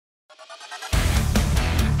Hey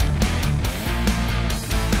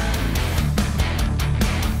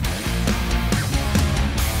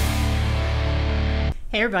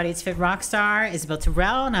everybody, it's Fit Rockstar, Isabel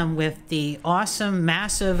Terrell, and I'm with the awesome,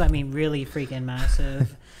 massive, I mean really freaking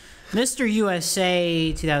massive, Mr.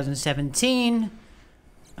 USA 2017,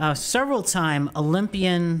 several-time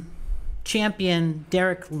Olympian champion,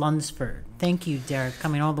 Derek Lunsford. Thank you, Derek,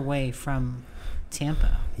 coming all the way from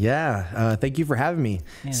Tampa. Yeah, thank you for having me.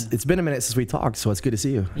 Yeah. It's been a minute since we talked, so it's good to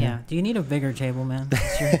see you. Yeah. Do you need a bigger table, man?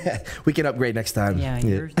 We can upgrade next time. Yeah,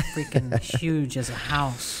 you're freaking huge as a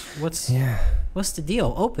house. What's the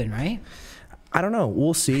deal? Open, right? I don't know.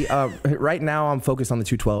 We'll see. Right now, I'm focused on the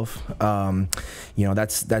 212. You know,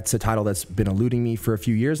 that's a title that's been eluding me for a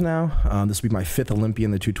few years now. This will be my 5th Olympia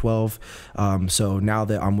in the 212. So now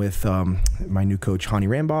that I'm with my new coach, Hani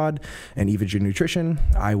Rambod, and Evogen Nutrition,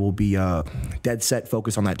 I will be dead set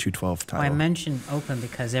focused on that 212 title. Well, I mentioned open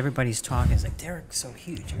because everybody's talking. It's like, Derek's so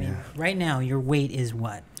huge. I mean, right now, your weight is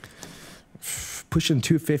what? Pushing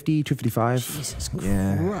 250, 255. Jesus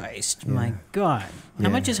Christ, my God. How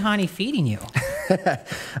much is Hani feeding you?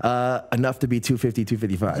 Enough to be 250,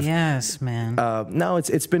 255. Yes, man. No,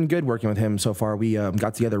 it's been good working with him so far. We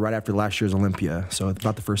got together right after last year's Olympia, so it's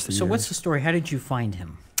about the first 3 years. So what's the story? How did you find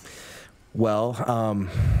him? Well,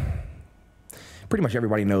 pretty much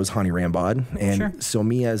everybody knows Hani Rambod. And so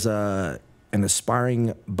me as an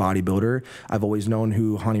aspiring bodybuilder, I've always known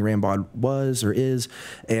who Hani Rambod was or is,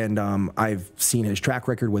 and I've seen his track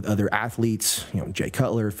record with other athletes, you know, Jay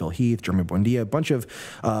Cutler, Phil Heath, Jeremy Buendia, a bunch of,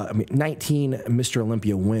 19 Mr.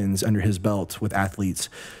 Olympia wins under his belt with athletes.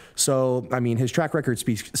 So, I mean, his track record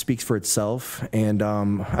speaks for itself, and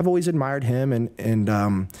I've always admired him,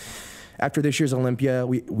 and after this year's Olympia,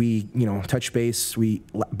 we you know, touched base, we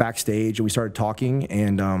backstage, and we started talking,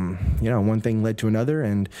 and you know, one thing led to another,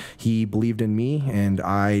 and he believed in me, and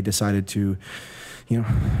I decided to, you know,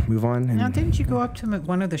 move on. And now, didn't you go up to him at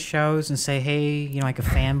one of the shows and say, hey, you know, like a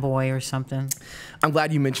fanboy or something? I'm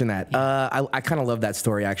glad you mentioned that. I kind of love that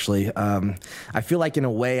story, actually. I feel like in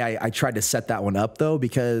a way I tried to set that one up, though,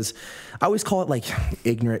 because I always call it like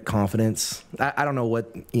ignorant confidence. I don't know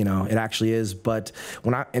what, you know, it actually is, but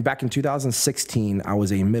back in 2016, I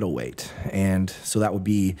was a middleweight, and so that would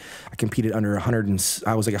be, I competed under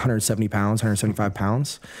I was like 170 pounds, 175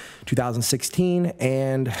 pounds, 2016,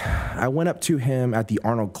 and I went up to him at the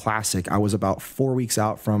Arnold Classic. I was about 4 weeks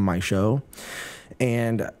out from my show,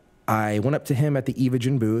 and I went up to him at the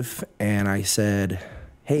Evogen booth, and I said,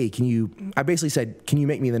 hey, I basically said, can you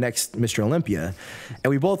make me the next Mr. Olympia?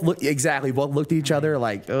 And we both looked at each other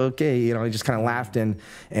like, okay, you know, I just kind of laughed, and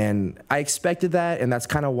I expected that, and that's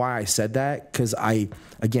kind of why I said that, because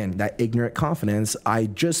again, that ignorant confidence, I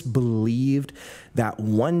just believed that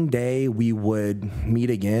one day we would meet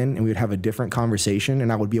again and we would have a different conversation,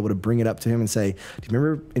 and I would be able to bring it up to him and say, do you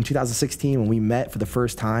remember in 2016 when we met for the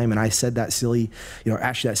first time and I said that silly, you know,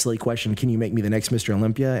 asked you that silly question, can you make me the next Mr.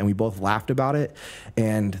 Olympia? And we both laughed about it.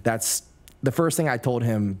 And that's the first thing I told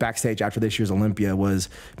him backstage after this year's Olympia was,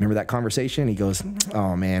 remember that conversation? He goes,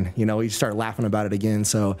 oh man, you know, he started laughing about it again.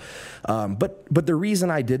 So, but the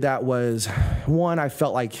reason I did that was, one, I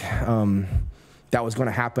felt like that was going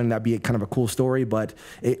to happen. That'd be kind of a cool story, but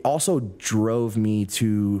it also drove me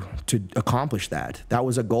to accomplish that. That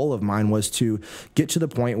was a goal of mine, was to get to the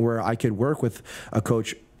point where I could work with a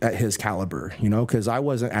coach at his caliber, you know, because I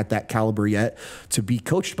wasn't at that caliber yet to be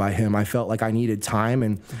coached by him. I felt like I needed time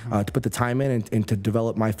and to put the time in and to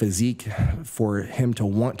develop my physique for him to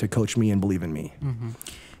want to coach me and believe in me.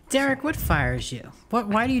 Derek, what fires you?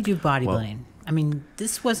 Why do you do bodybuilding? Well, I mean,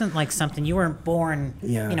 this wasn't like something, you weren't born,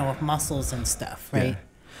 you know, with muscles and stuff, right? Yeah.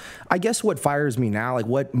 I guess what fires me now, like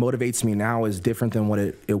what motivates me now, is different than what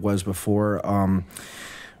it was before.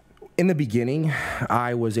 In the beginning,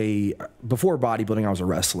 before bodybuilding, I was a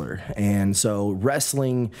wrestler. And so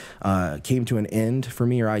wrestling came to an end for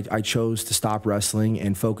me, or I chose to stop wrestling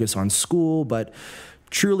and focus on school. But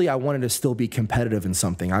truly, I wanted to still be competitive in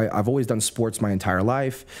something. I've always done sports my entire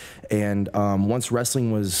life. And once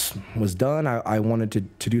wrestling was done, I wanted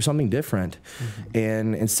to do something different.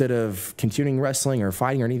 And instead of continuing wrestling or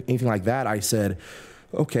fighting or anything like that, I said,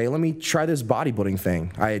 okay, let me try this bodybuilding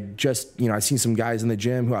thing. I had just, you know, I seen some guys in the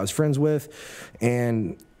gym who I was friends with,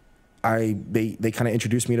 and they kind of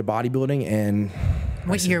introduced me to bodybuilding. And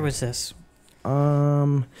what year was this?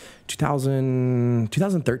 2013,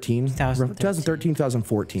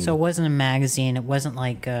 2014. So it wasn't a magazine. It wasn't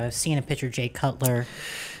like seeing a picture of Jay Cutler.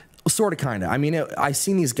 Sort of, kind of. I mean, I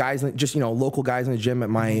seen these guys, just, you know, local guys in the gym at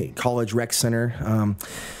my college rec center,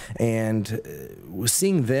 and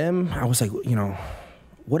seeing them, I was like, you know,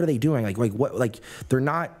 what are they doing? Like what? Like they're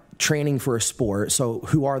not training for a sport. So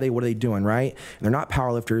who are they? What are they doing, right? And they're not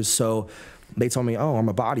powerlifters. So they told me, oh, I'm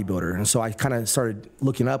a bodybuilder. And so I kind of started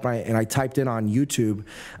looking up, and I typed in on YouTube.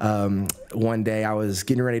 One day I was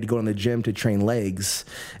getting ready to go in the gym to train legs,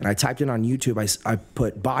 and I typed in on YouTube, I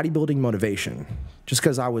put bodybuilding motivation, just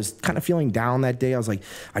because I was kind of feeling down that day. I was like,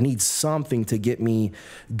 I need something to get me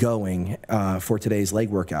going for today's leg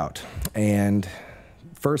workout. And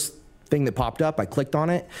first thing that popped up, I clicked on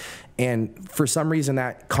it, and for some reason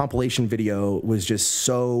that compilation video was just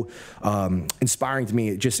so inspiring to me.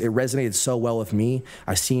 It resonated so well with me.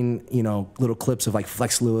 I seen, you know, little clips of like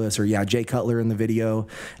Flex Lewis or Jay Cutler in the video,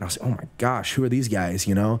 and I was like, oh my gosh, who are these guys,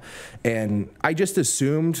 you know? And I just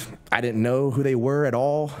assumed, I didn't know who they were at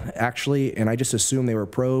all, actually, and I just assumed they were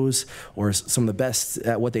pros or some of the best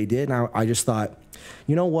at what they did. And I just thought,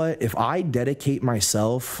 you know what, if I dedicate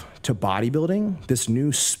myself to bodybuilding, this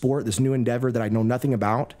new sport, this new endeavor that I know nothing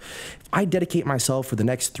about, if I dedicate myself for the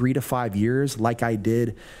next 3 to 5 years like I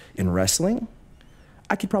did in wrestling,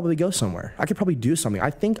 I could probably go somewhere. I could probably do something.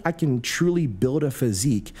 I think I can truly build a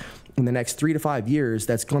physique in the next 3 to 5 years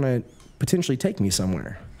that's gonna potentially take me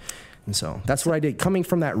somewhere. And so that's what I did. Coming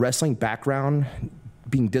from that wrestling background,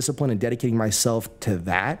 being disciplined and dedicating myself to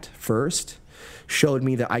that first, showed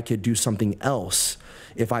me that I could do something else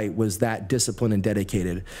if I was that disciplined and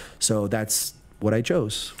dedicated. So that's what I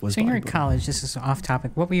chose. Was so you're in college, this is off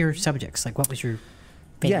topic. What were your subjects? Like, what was your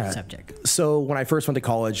favorite subject? So when I first went to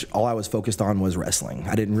college, all I was focused on was wrestling.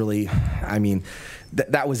 I didn't really, I mean,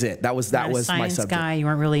 that was it. That was my subject. Guy, you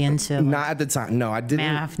weren't really into like, not at the time. No, I didn't.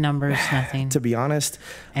 Math, numbers, nothing. To be honest,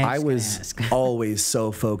 I was always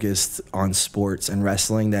so focused on sports and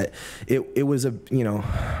wrestling that it was a, you know,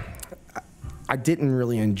 I didn't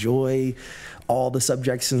really enjoy all the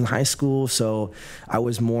subjects in high school, so I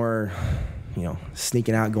was more, you know,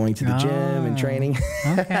 sneaking out, going to the gym and training.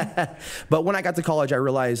 Okay. But when I got to college, I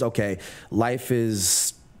realized, okay, life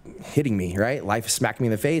is hitting me, right? Life is smacking me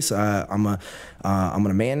in the face. I'm a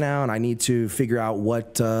man now, and I need to figure out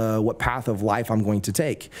what path of life I'm going to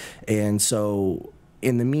take. And so,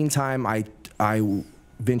 in the meantime, I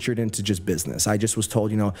ventured into just business. I just was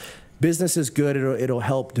told, you know, business is good. It'll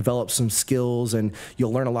help develop some skills, and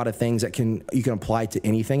you'll learn a lot of things that you can apply to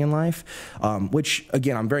anything in life. Which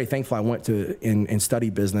again, I'm very thankful. I went to and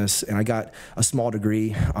studied business, and I got a small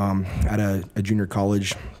degree at a junior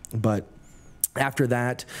college. But after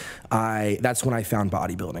that, that's when I found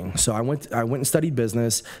bodybuilding. So I went and studied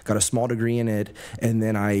business, got a small degree in it, and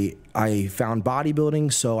then I found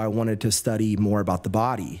bodybuilding, so I wanted to study more about the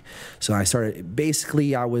body. So I started,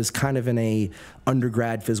 basically I was kind of in a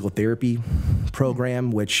undergrad physical therapy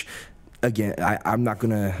program, which again, I'm not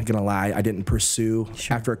gonna lie, I didn't pursue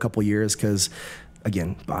after a couple years because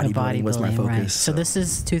again, bodybuilding was my focus. Right. So this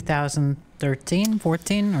is 2013,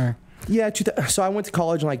 14, or? Yeah, so I went to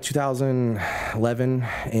college in like 2011,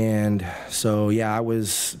 and so yeah,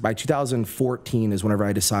 by 2014 is whenever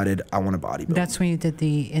I decided I want to bodybuild. That's when you did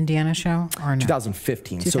the Indiana show, or no?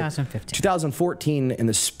 2015. 2015. So 2014 in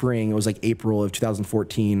the spring, it was like April of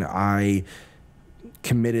 2014, I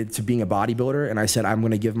committed to being a bodybuilder, and I said I'm going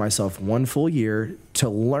to give myself 1 full year to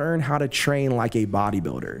learn how to train like a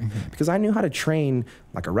bodybuilder, because I knew how to train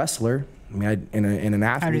like a wrestler. I mean, in an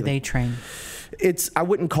athlete. How do they train? I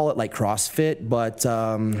wouldn't call it like CrossFit, but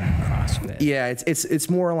CrossFit. Yeah, it's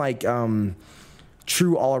more like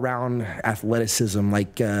true all around athleticism,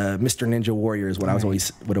 like Mr. Ninja Warrior is what I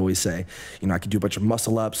would always say. You know, I could do a bunch of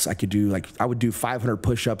muscle ups. I would do 500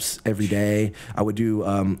 push-ups every day. I would do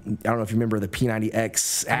I don't know if you remember the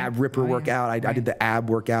P90X ab ripper workout. I did the ab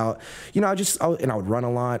workout. You know, and I would run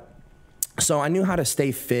a lot. So I knew how to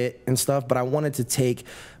stay fit and stuff, but I wanted to take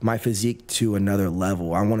my physique to another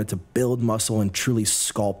level. I wanted to build muscle and truly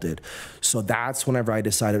sculpt it. So that's whenever I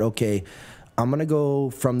decided, okay, I'm gonna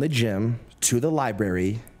go from the gym to the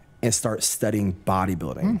library and start studying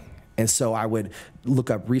bodybuilding. And so I would look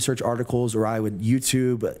up research articles, or I would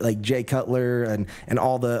YouTube like Jay Cutler and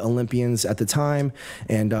all the Olympians at the time,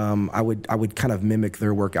 and I would kind of mimic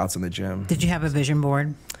their workouts in the gym. Did you have a vision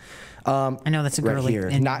board? I know that's a girly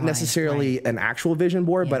right here. Not necessarily an actual vision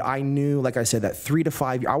board, but I knew, like I said, that 3 to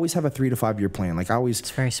 5. I always have a 3 to 5 year plan. Like it's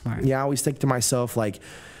very smart. Yeah, I always think to myself, like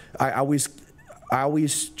I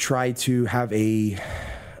always try to have a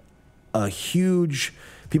huge,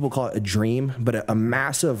 people call it a dream, but a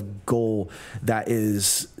massive goal that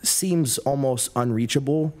seems almost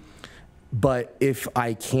unreachable. But if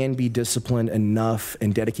I can be disciplined enough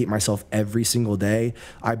and dedicate myself every single day,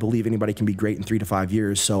 I believe anybody can be great in 3 to 5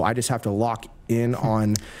 years. So I just have to lock in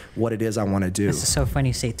on what it is I want to do. This is so funny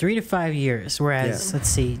you say 3 to 5 years, whereas, let's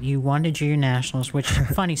see, you won the junior nationals, which,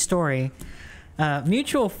 funny story,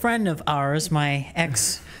 mutual friend of ours, my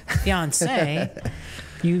ex fiance,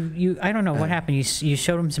 you I don't know what happened. You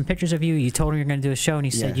showed him some pictures of you. You told him you're going to do a show, and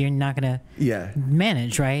he said you're not going to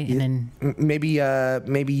manage, right? And then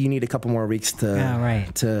maybe you need a couple more weeks to.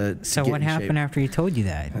 Right. So what happened after he told you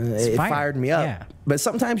that? It fired me up. Yeah. But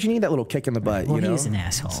sometimes you need that little kick in the butt. Well, you know? He's an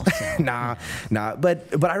asshole. So. Nah.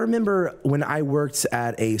 But I remember when I worked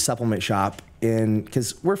at a supplement shop.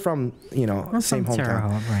 Because we're from, same hometown. Terre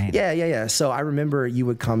Haute, right? Yeah. So I remember you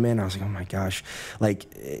would come in. I was like, oh my gosh, like,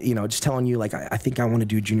 just telling you, like, I think I want to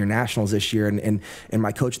do junior nationals this year. And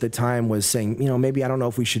my coach at the time was saying, maybe I don't know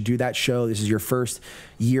if we should do that show. This is your first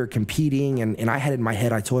year competing. And I had in my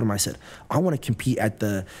head, I told him, I said, I want to compete at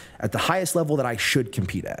the highest level that I should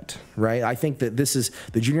compete at, right? I think that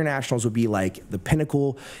the junior nationals would be like the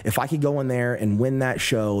pinnacle. If I could go in there and win that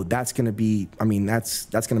show, that's going to be, that's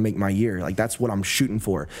going to make my year. Like, that's what I'm shooting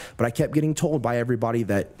for. But I kept getting told by everybody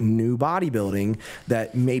that knew bodybuilding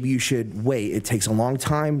that maybe you should wait. It takes a long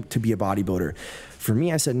time to be a bodybuilder. For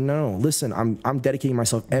me, I said, no, listen, I'm dedicating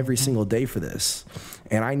myself every single day for this.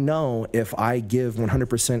 And I know if I give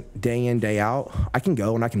 100% day in, day out, I can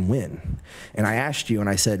go and I can win. And I asked you and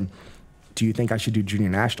I said, do you think I should do junior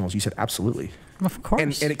nationals? You said, absolutely. Of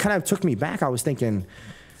course. And it kind of took me back. I was thinking,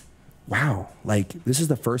 wow, like, this is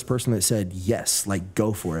the first person that said, yes, like,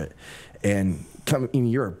 go for it. And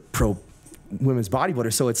you're a pro women's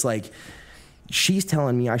bodybuilder, so it's like she's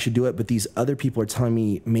telling me I should do it, but these other people are telling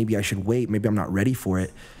me maybe I should wait, maybe I'm not ready for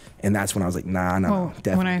it. And that's when I was like, no,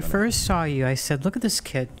 definitely. When I first saw you, I said, look at this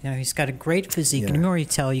kid. He's got a great physique, and you can already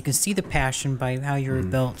tell. You can see the passion by how you were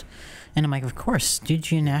built. And I'm like, of course, did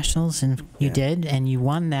junior nationals, and you did, and you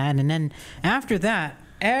won that. And then after that,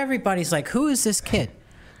 everybody's like, who is this kid?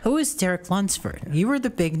 Who is Derek Lunsford? You were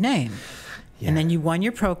the big name. Yeah. And then you won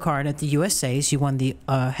your pro card at the USA's. You won the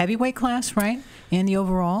heavyweight class, right? And the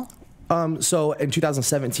overall? So in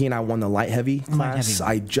 2017, I won the light heavy class.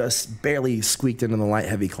 I just barely squeaked into the light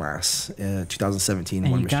heavy class in 2017.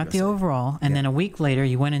 And you got the overall. And then a week later,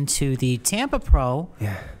 you went into the Tampa Pro.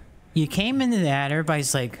 Yeah. You came into that.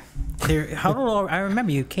 Everybody's like, they're huddled over. I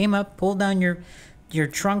remember you came up, pulled down your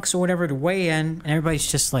trunks or whatever to weigh in, and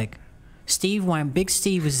everybody's just like, Big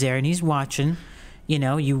Steve was there, and he's watching.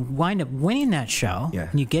 You wind up winning that show. Yeah.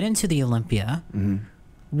 And you get into the Olympia. Mm-hmm.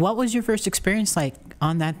 What was your first experience like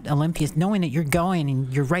on that Olympia, knowing that you're going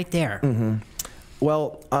and you're right there? Mm-hmm.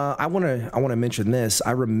 Well, I want to mention this.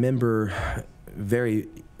 I remember very,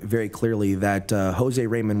 very clearly that Jose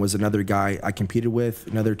Raymond was another guy I competed with,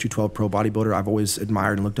 another 212 pro bodybuilder I've always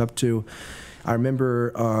admired and looked up to. I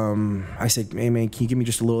remember I said, hey, man, can you give me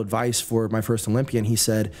just a little advice for my first Olympia? And he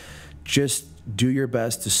said, just do your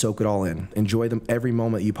best to soak it all in. Enjoy every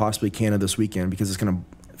moment you possibly can of this weekend, because it's going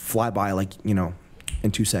to fly by like,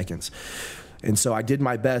 in 2 seconds. And so I did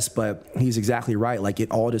my best, but he's exactly right. Like,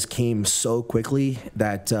 it all just came so quickly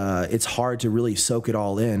that it's hard to really soak it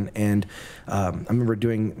all in. And I remember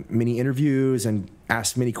doing many interviews and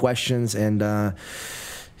asked many questions. And I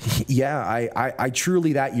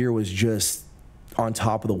truly, that year was just on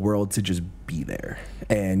top of the world to just be there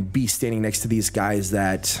and be standing next to these guys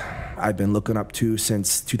that I've been looking up to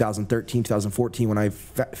since 2013, 2014, when I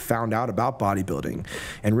found out about bodybuilding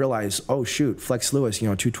and realized, oh shoot, Flex Lewis,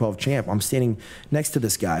 212 champ. I'm standing next to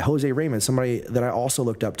this guy. Jose Raymond, somebody that I also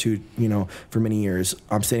looked up to, for many years.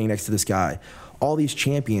 I'm standing next to this guy. All these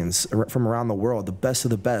champions from around the world, the best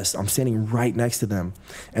of the best, I'm standing right next to them.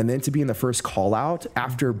 And then to be in the first call out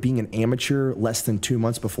after being an amateur less than 2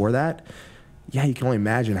 months before that, yeah, you can only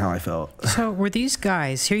imagine how I felt. So were these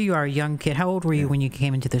guys, here you are, a young kid. How old were you when you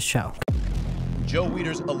came into this show? Joe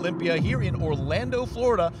Weider's Olympia here in Orlando,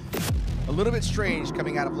 Florida. A little bit strange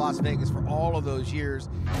coming out of Las Vegas for all of those years.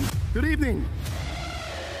 Good evening,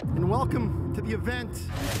 and welcome to the event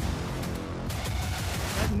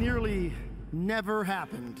that nearly never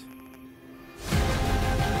happened.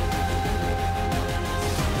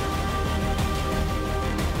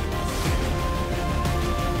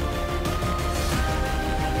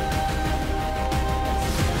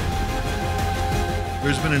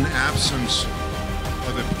 There's been an absence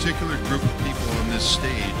of a particular group of people on this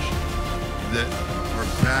stage that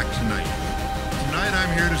are back tonight. Tonight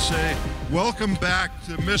I'm here to say, welcome back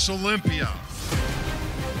to Miss Olympia.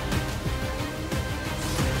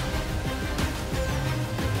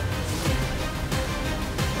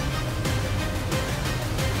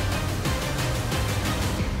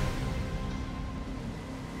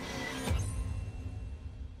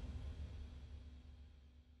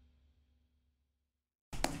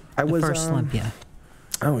 I was first Olympia.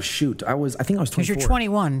 Oh shoot, I think I was 24. Because you're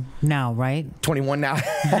 21 now, right? 21 now.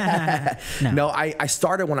 No. No, I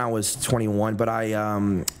started when I was 21, but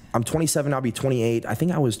I'm 27. I'll be 28. I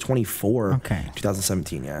think I was 24. Okay.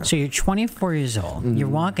 2017. Yeah. So you're 24 years old. You're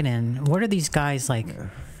walking in. What are these guys like?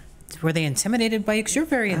 Were they intimidated by you? Because you're a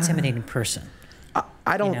very intimidating person.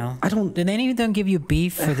 I don't. You know? I don't. Did any of them give you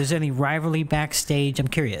beef, or there's any rivalry backstage? I'm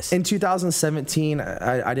curious. In 2017,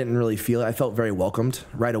 I didn't really feel it. I felt very welcomed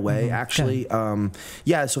right away, actually.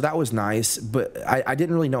 Yeah, so that was nice, but I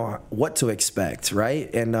didn't really know what to expect,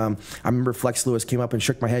 right? And I remember Flex Lewis came up and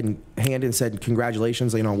shook my hand and said,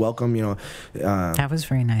 "Congratulations, welcome." That was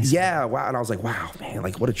very nice. Yeah, wow. And I was like, wow, man,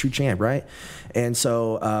 like what a true champ, right? And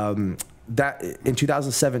so that in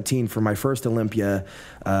 2017 for my first Olympia,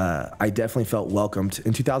 I definitely felt welcomed.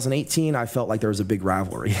 In 2018, I felt like there was a big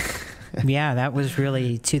rivalry. Yeah, that was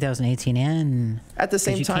really 2018, and at the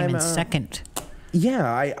same time, came in second.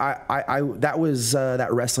 Yeah, I that was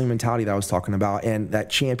that wrestling mentality that I was talking about, and that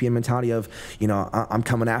champion mentality of, I'm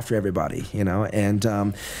coming after everybody,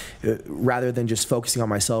 and rather than just focusing on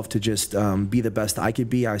myself to just be the best I could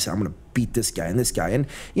be, I said, I'm going to beat this guy and this guy. And,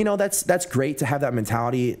 that's great to have that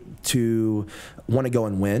mentality to want to go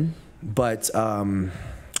and win. But when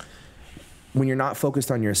you're not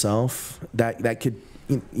focused on yourself, that could,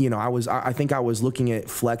 I think I was looking at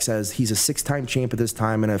Flex as he's a 6-time champ at this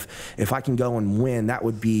time, and if I can go and win, that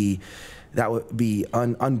would be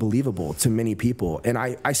unbelievable to many people. And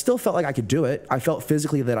I still felt like I could do it. I felt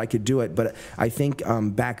physically that I could do it, but I think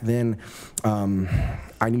back then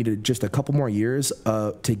I needed just a couple more years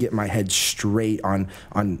to get my head straight on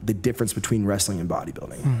the difference between wrestling and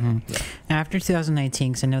bodybuilding. Mm-hmm. Yeah. After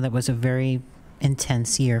 2019, because I know that was a very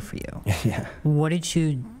intense year for you. Yeah. What did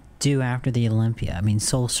you do after the Olympia? I mean,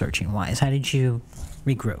 soul searching wise, how did you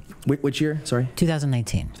regroup? Which year? Sorry.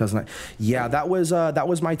 2019. 2009. Yeah, that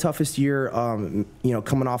was my toughest year.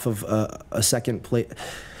 Coming off of a second place.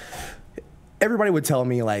 Everybody would tell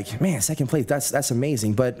me like, man, second place, that's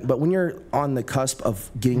amazing. But when you're on the cusp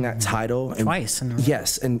of getting that title Twice.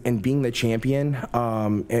 Yes, and being the champion,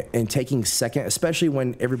 and taking second, especially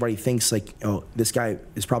when everybody thinks like, oh, this guy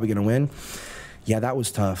is probably gonna win. Yeah, that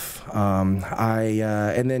was tough.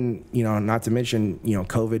 And then, not to mention,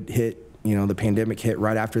 COVID hit, the pandemic hit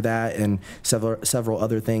right after that, and several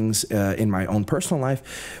other things in my own personal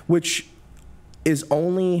life, which is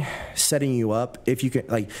only setting you up if you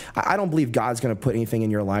can, I don't believe God's going to put anything in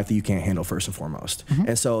your life that you can't handle first and foremost. Mm-hmm.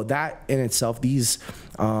 And so that in itself, these,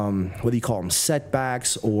 whether you call them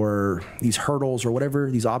setbacks or these hurdles or whatever,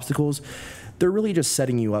 these obstacles, they're really just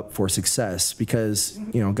setting you up for success, because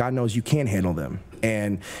God knows you can handle them.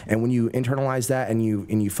 And when you internalize that and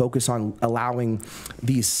you focus on allowing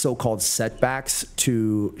these so-called setbacks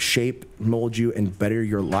to shape, mold you, and better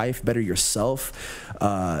your life, better yourself,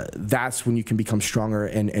 that's when you can become stronger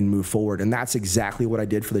and move forward. And that's exactly what I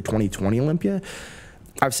did for the 2020 Olympia.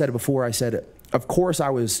 I've said it before. I said, of course I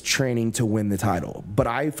was training to win the title, but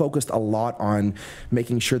I focused a lot on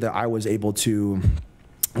making sure that I was able to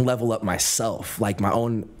level up myself, like my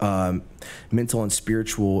own mental and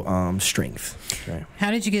spiritual strength. Right. How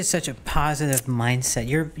did you get such a positive mindset?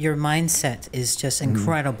 Your mindset is just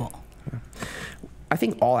incredible. I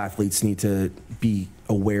think all athletes need to be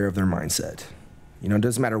aware of their mindset. It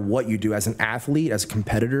doesn't matter what you do as an athlete, as a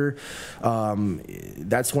competitor.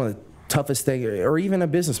 That's one of the toughest things, or even a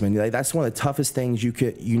businessman. That's one of the toughest things you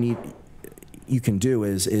can do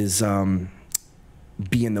is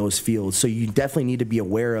be in those fields. So you definitely need to be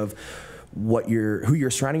aware of who you're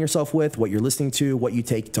surrounding yourself with, what you're listening to, what you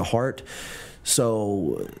take to heart.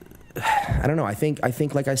 So I don't know. I think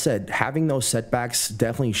like I said, having those setbacks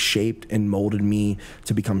definitely shaped and molded me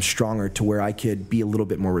to become stronger, to where I could be a little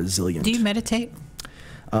bit more resilient. Do you meditate?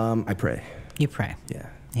 I pray. You pray. Yeah.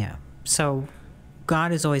 Yeah. So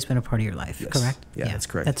God has always been a part of your life, yes. correct? Yeah, that's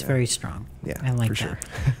correct. That's very strong. Yeah, I like for that.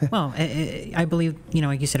 Sure. Well, I believe,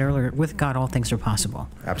 like you said earlier, with God, all things are possible.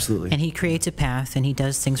 Absolutely. And He creates a path, and He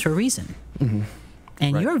does things for a reason. Mm-hmm.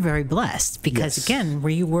 And right. You're very blessed, because, yes. again,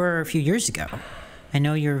 where you were a few years ago, I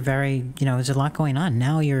know you're very, there's a lot going on.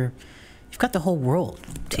 Now you've got the whole world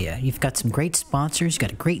to you. You've got some great sponsors. You've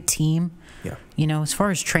got a great team. Yeah. As far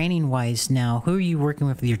as training-wise now, who are you working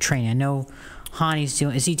with your training? I know Hani's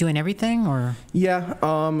is he doing everything, or? Yeah,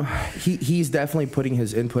 he's definitely putting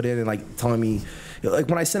his input in, and telling me,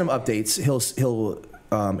 when I send him updates, he'll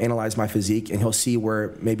analyze my physique, and he'll see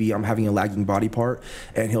where maybe I'm having a lagging body part,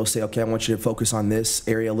 and he'll say, okay, I want you to focus on this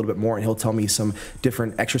area a little bit more, and he'll tell me some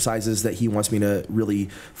different exercises that he wants me to really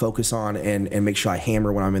focus on and make sure I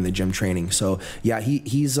hammer when I'm in the gym training. So yeah,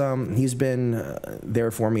 he's been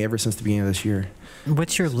there for me ever since the beginning of this year.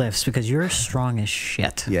 What's your lifts? Because you're strong as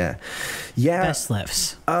shit. Yeah. Best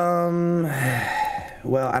lifts.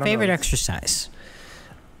 Well, I don't Favorite know. exercise?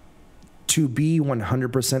 To be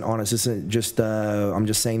 100% honest, this isn't just, I'm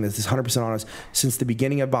just saying this, 100% honest. Since the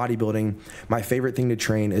beginning of bodybuilding, my favorite thing to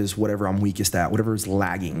train is whatever I'm weakest at, whatever is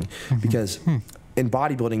lagging. Because in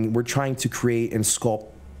bodybuilding, we're trying to create and sculpt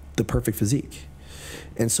the perfect physique.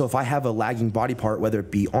 And so if I have a lagging body part, whether it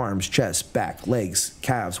be arms, chest, back, legs,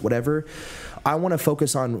 calves, whatever, I want to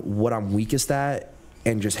focus on what I'm weakest at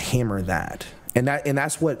and just hammer that. And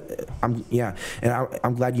that's what I'm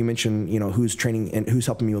glad you mentioned, you know, who's training and who's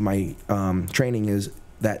helping me with my training. Is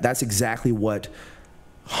that's exactly what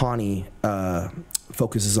Hani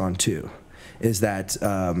focuses on too, is that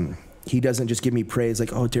he doesn't just give me praise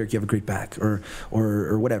like, oh, Derek, you have a great back or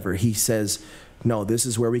whatever. He says, no, this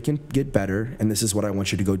is where we can get better, and this is what I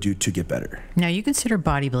want you to go do to get better. Now, you consider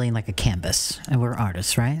bodybuilding like a canvas, and we're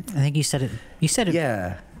artists, right? I think you said it. You said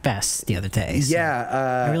it best the other day. So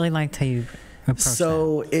Yeah. I really liked how you approached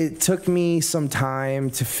So it took me some time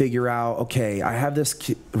to figure out, okay, I have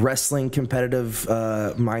this wrestling competitive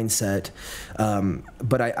mindset,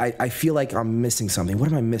 but I feel like I'm missing something. What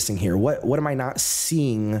am I missing here? What am I not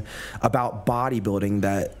seeing about bodybuilding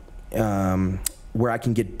that where I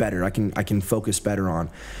can get better, I can focus better on?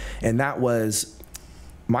 And that was,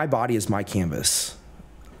 my body is my canvas.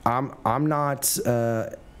 I'm not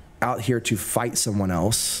out here to fight someone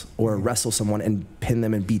else or wrestle someone and pin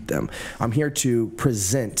them and beat them. I'm here to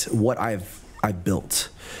present what I've built.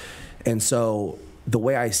 And so the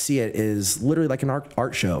way I see it is literally like an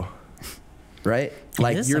art show, right?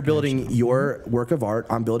 Like you're building your work of art,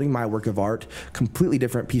 I'm building my work of art, completely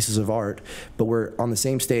different pieces of art, but we're on the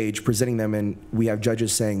same stage presenting them, and we have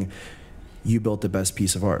judges saying, you built the best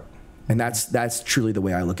piece of art. And that's truly the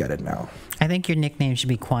way I look at it now. I think your nickname should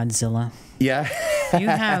be Quadzilla. Yeah.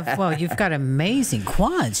 You've got amazing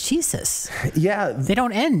quads. Jesus. Yeah. They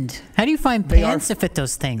don't end. How do you find pants to fit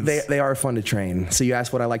those things? They are fun to train. So you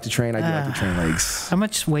asked what I like to train. I do like to train legs. How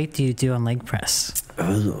much weight do you do on leg press?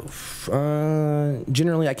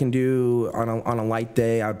 Generally, I can do on a light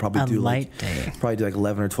day. I'd probably do like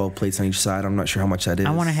 11 or 12 plates on each side. I'm not sure how much that is.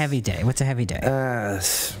 I want a heavy day. What's a heavy day?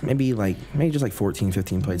 Maybe just like 14,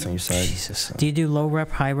 15 plates on each side. Jesus. So. Do you do low rep,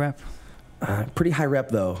 high rep? Pretty high rep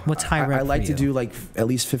though. What's high rep? I like to do like at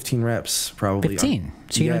least 15 reps, probably. 15.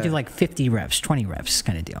 So you don't do like 50 reps, 20 reps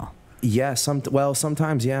kind of deal. Yeah,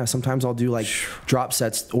 sometimes, yeah. Sometimes I'll do like drop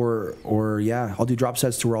sets or I'll do drop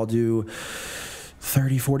sets to where I'll do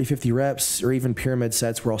 30, 40, 50 reps, or even pyramid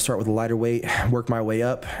sets where I'll start with a lighter weight, work my way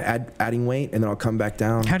up, adding weight, and then I'll come back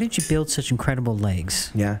down. How did you build such incredible legs?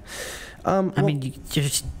 Yeah. I mean,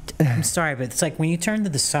 I'm sorry, but it's like when you turn to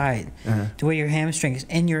the side, the way your hamstrings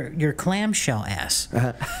and your clamshell ass.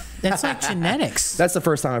 That's like genetics. That's the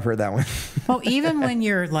first time I've heard that one. Well, even when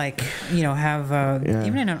you're like,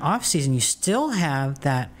 even in an off season, you still have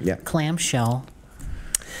that clamshell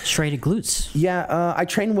straighted glutes. Yeah, I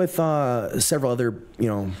trained with several other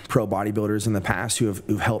pro bodybuilders in the past who've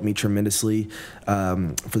helped me tremendously.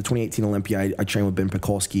 For the 2018 Olympia, I trained with Ben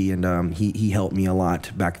Pekulski, and he helped me a lot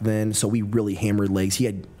back then. So we really hammered legs. He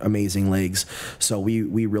had amazing legs, so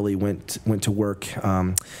we really went to work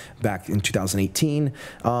back in 2018.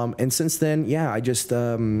 And since then, yeah, I just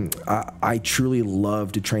I truly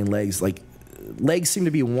love to train legs. Like legs seem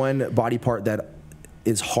to be one body part that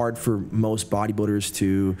is hard for most bodybuilders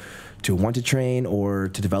to want to train or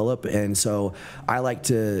to develop, and so I like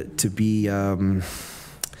to be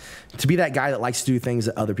that guy that likes to do things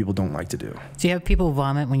that other people don't like to do. Do you have people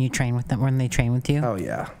vomit when you train with them, when they train with you? Oh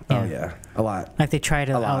yeah, a lot. Like they try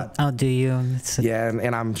to outdo you.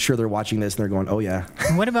 And I'm sure they're watching this and they're going, oh yeah.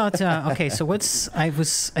 What about okay? So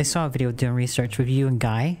I saw a video doing research with you and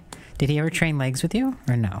Guy. Did he ever train legs with you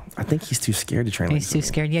or no? I think he's too scared to train legs. He's too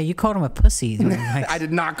scared. Yeah, you called him a pussy. I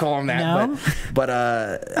did not call him that. No?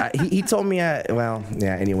 But he told me.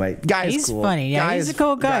 Anyway, Guy is cool. He's funny. Yeah, he's a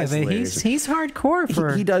cool guy, but he's hardcore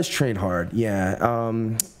for. He does train hard. Yeah.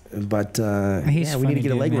 But we need to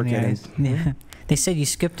get a leg work in. Yeah. They said you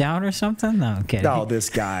skipped out or something? No, I'm kidding. Oh, this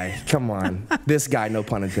guy. Come on. This guy, no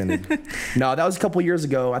pun intended. No, that was a couple years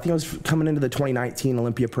ago. I think I was coming into the 2019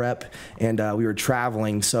 Olympia prep, and we were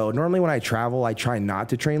traveling. So normally when I travel, I try not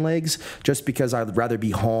to train legs just because I'd rather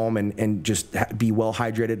be home and just be well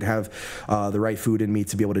hydrated, have the right food in me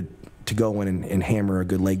to be able to to go in and hammer a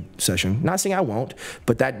good leg session. Not saying I won't,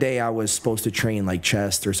 but that day I was supposed to train like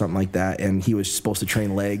chest or something like that, and he was supposed to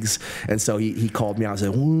train legs. And so he called me. I said,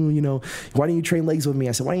 well, you know, why don't you train legs with me?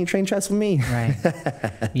 I said, why don't you train chest with me? Right.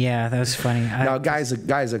 Yeah, that was funny. No, guy's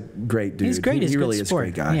a great dude. He's great. He really good is a sport.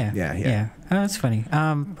 great guy. Yeah. Oh, that's funny.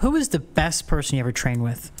 Who was the best person you ever trained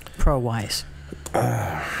with, pro-wise?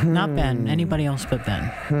 Not Ben. Anybody else but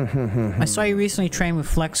Ben. I saw you recently train with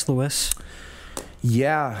Flex Lewis.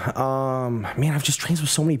 Yeah. Man, I've just trained with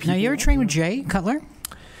so many people. Now, you ever trained with Jay Cutler?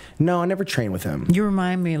 No, I never trained with him. You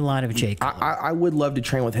remind me a lot of Jay Cutler. I would love to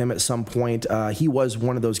train with him at some point. He was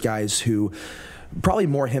one of those guys who, probably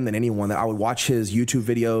more him than anyone, that I would watch his YouTube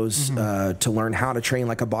videos to learn how to train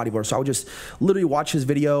like a bodybuilder. So I would just literally watch his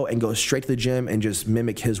video and go straight to the gym and just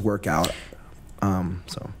mimic his workout.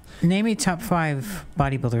 Name me top 5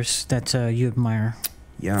 bodybuilders that you admire.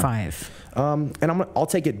 Yeah. 5. And I'll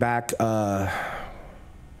take it back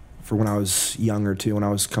for when I was younger too, when I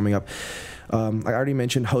was coming up. I already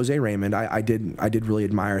mentioned Jose Raymond. I did really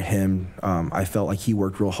admire him. I felt like he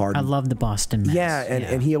worked real hard. I love the Boston Mets. Yeah,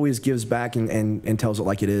 and he always gives back and tells it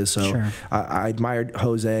like it is. So sure. I admired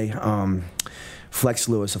Jose. Flex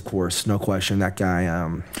Lewis, of course, no question. That guy.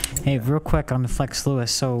 Hey, real quick on the Flex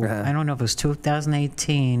Lewis. So I don't know if it was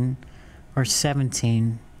 2018 or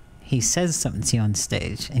 17. He says something to you on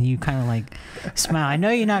stage, and you kind of like smile. I know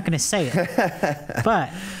you're not going to say it, but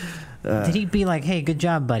did he be like, "Hey, good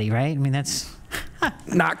job, buddy"? Right? I mean, that's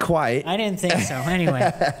not quite. I didn't think so. Anyway,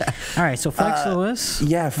 all right. So Flex Lewis.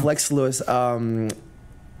 Yeah, Flex Lewis.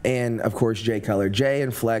 And of course, Jay Cutler. Jay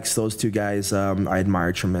and Flex, those two guys, I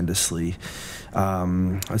admire tremendously.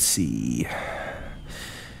 Let's see.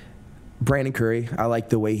 Brandon Curry, I like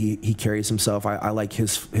the way he carries himself. I like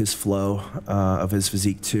his flow of his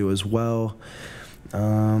physique too as well.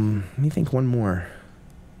 Let me think one more.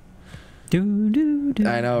 I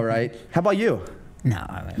know, right? How about you? No.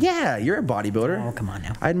 Yeah, you're a bodybuilder. Oh, come on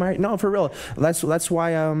now. I admire. No, for real. That's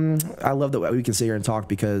why I love that we can sit here and talk,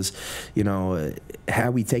 because, you know,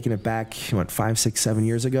 had we taken it back, what, 5, 6, 7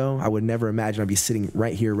 years ago, I would never imagine I'd be sitting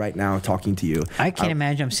right here, right now, talking to you. I can't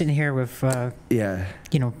imagine I'm sitting here with, yeah,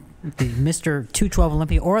 you know, the Mr. 212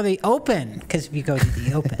 Olympia or the Open, because if you go to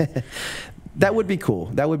the Open. That would be cool.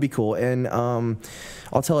 That would be cool. And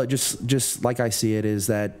I'll tell it just like I see it, is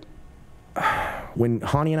that when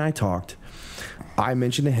Hani and I talked, I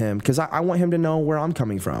mentioned to him, because I want him to know where I'm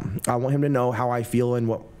coming from. I want him to know how I feel and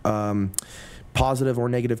what positive or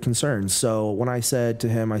negative concerns. So when I said to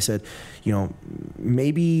him, I said, you know,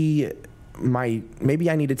 maybe I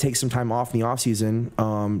need to take some time off in the off season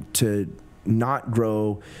to not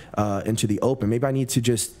grow into the Open. Maybe I need to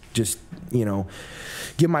just you know,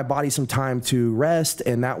 give my body some time to rest,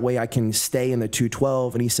 and that way I can stay in the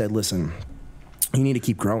 212. And he said, listen, you need to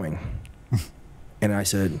keep growing. And I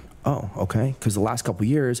said, oh, okay. Because the last couple of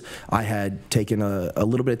years, I had taken a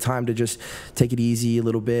little bit of time to just take it easy a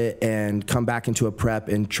little bit and come back into a prep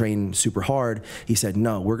and train super hard. He said,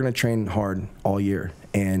 no, we're going to train hard all year.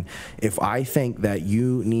 And if I think that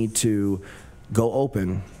you need to go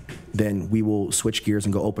Open, then we will switch gears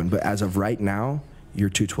and go Open. But as of right now, you're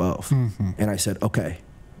 212. And I said, okay.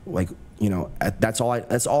 Like, you know, that's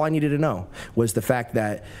all I needed to know, was the fact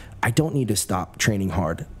that I don't need to stop training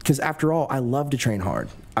hard, because after all, I love to train hard.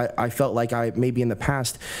 I felt like maybe in the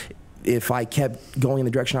past, if I kept going in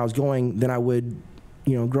the direction I was going, then I would,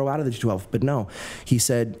 you know, grow out of the 212. But no, he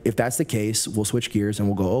said, if that's the case, we'll switch gears and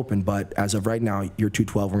we'll go Open. But as of right now, you're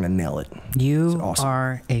 212. We're gonna nail it. You awesome.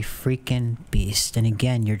 are a freaking beast. And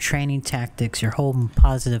again, your training tactics, your whole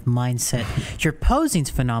positive mindset, your posing's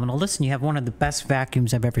phenomenal. Listen, you have one of the best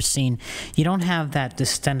vacuums I've ever seen. You don't have that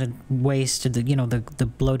distended waist, or the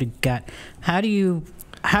bloated gut. How did you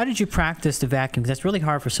practice the vacuum? 'Cause that's really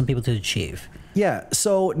hard for some people to achieve. Yeah,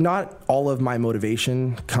 so not all of my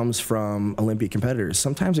motivation comes from Olympic competitors.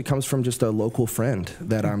 Sometimes it comes from just a local friend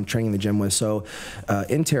that I'm training the gym with. So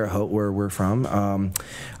in Terre Haute, where we're from,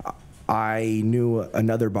 I knew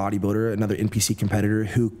another bodybuilder, another NPC competitor,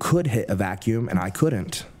 who could hit a vacuum and I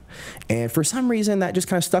couldn't. And for some reason, that just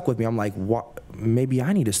kind of stuck with me. I'm like, what? Maybe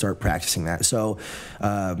I need to start practicing that. So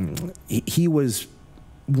he was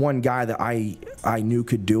one guy that I knew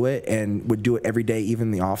could do it and would do it every day, even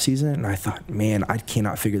in the off season. And I thought, man, I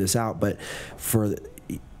cannot figure this out. But for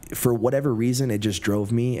whatever reason, it just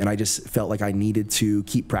drove me, and I just felt like I needed to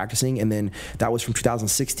keep practicing. And then that was from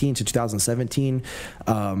 2016 to 2017.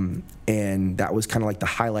 And that was kind of like the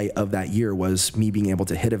highlight of that year, was me being able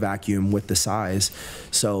to hit a vacuum with the size.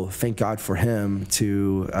 So thank God for him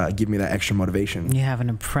to give me that extra motivation. You have an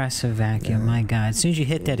impressive vacuum, my God. As soon as you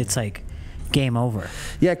hit that, it's like game over.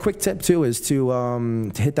 Yeah, quick tip too is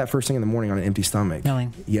to hit that first thing in the morning on an empty stomach. Really?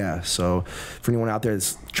 Yeah, so for anyone out there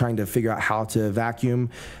that's trying to figure out how to vacuum,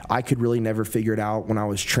 I could really never figure it out when I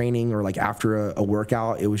was training or like after a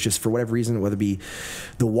workout. It was just for whatever reason, whether it be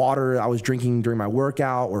the water I was drinking during my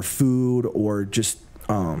workout or food or just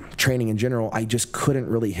training in general, I just couldn't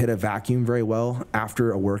really hit a vacuum very well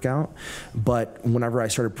after a workout. But whenever I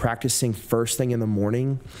started practicing first thing in the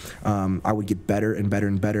morning, I would get better and better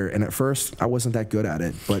and better. And at first, I wasn't that good at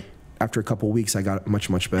it, but after a couple of weeks, I got much,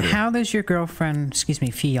 much better. How does your girlfriend,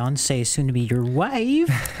 fiance, soon to be your wife,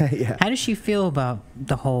 Yeah. how does she feel about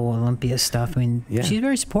the whole Olympia stuff? I mean, she's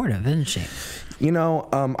very supportive, isn't she? You know,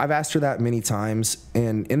 I've asked her that many times,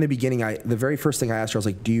 and in the beginning, the very first thing I asked her, I was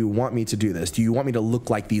like, do you want me to do this? Do you want me to look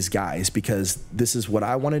like these guys? Because this is what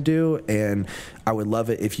I want to do, and I would love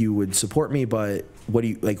it if you would support me, but what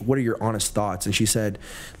are your honest thoughts? And she said,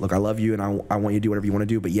 look, I love you, and I want you to do whatever you want to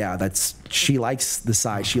do, but yeah, she likes the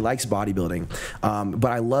size, she likes bodybuilding,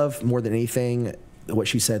 but I love more than anything what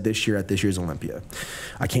she said this year at this year's Olympia.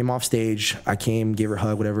 I came off stage, gave her a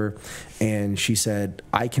hug, whatever, and she said,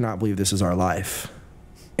 I cannot believe this is our life.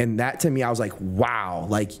 And that to me, I was like, wow,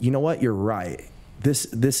 like, you know what? You're right. This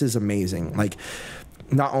is amazing. Like,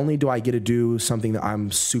 not only do I get to do something that I'm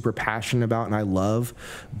super passionate about and I love,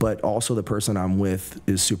 but also the person I'm with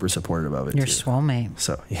is super supportive of it. Your too. soulmate.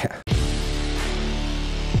 So, yeah.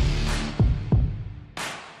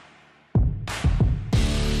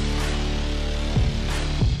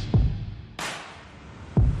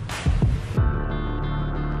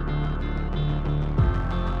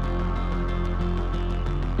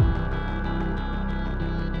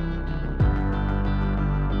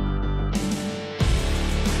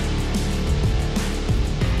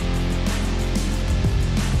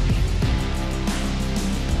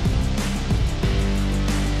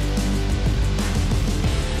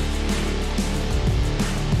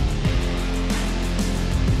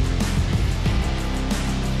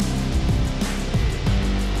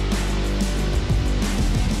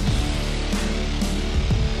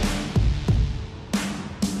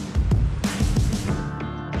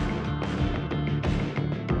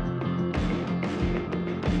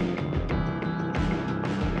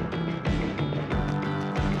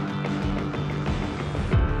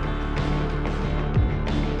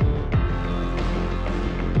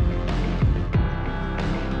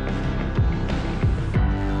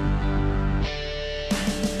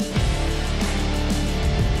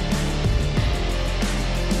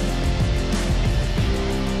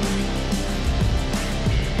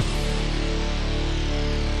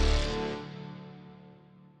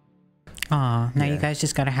 Now you guys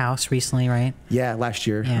just got a house recently, right? Yeah, last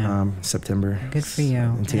year, September. Good for you.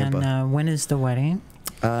 In Tampa. And when is the wedding?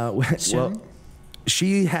 Well,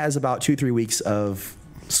 she has about 2-3 weeks of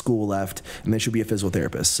school left, and then she'll be a physical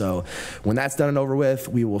therapist. So when that's done and over with,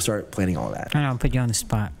 we will start planning all of that. I don't put you on the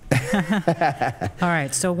spot. All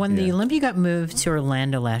right. So when the Olympia got moved to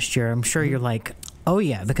Orlando last year, I'm sure you're like, oh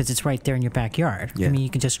yeah, because it's right there in your backyard. Yeah. I mean, you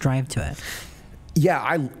can just drive to it.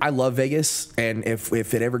 Yeah, I love Vegas, and if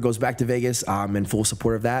it ever goes back to Vegas, I'm in full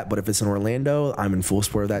support of that. But if it's in Orlando, I'm in full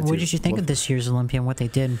support of that too. What did you think of this year's Olympia and what they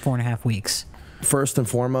did in 4.5 weeks? First and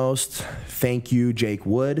foremost, thank you, Jake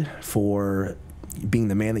Wood, for being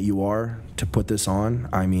the man that you are to put this on.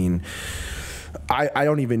 I mean, I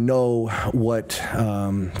don't even know what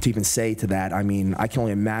to even say to that. I mean, I can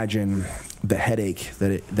only imagine the headache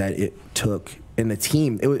that it took. And the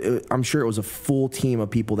team, I'm sure it was a full team of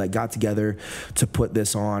people that got together to put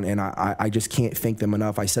this on, and I just can't thank them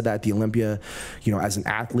enough. I said that at the Olympia, you know, as an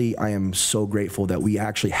athlete, I am so grateful that we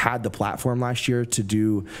actually had the platform last year to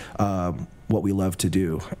do what we love to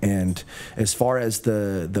do. And as far as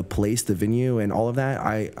the place, the venue, and all of that,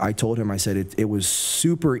 I told him, I said it was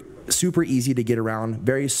super easy to get around,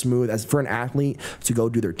 very smooth as for an athlete to go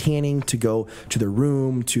do their tanning, to go to their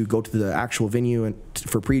room, to go to the actual venue and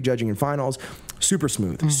for prejudging and finals. Super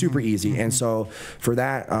smooth, super easy. And so for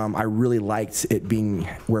that, I really liked it being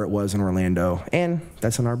where it was in Orlando, and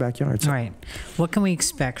that's in our backyard. So. All right. What can we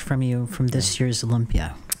expect from you from this year's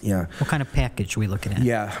Olympia? Yeah. What kind of package are we looking at?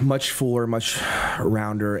 Yeah, much fuller, much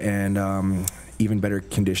rounder, and even better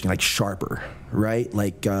conditioning, like sharper, right?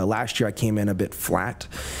 Like last year I came in a bit flat,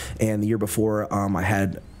 and the year before I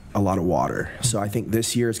had a lot of water. So I think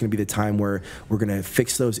this year is going to be the time where we're going to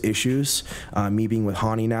fix those issues. Me being with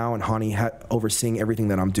Hani now, and Hani overseeing everything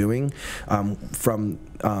that I'm doing, from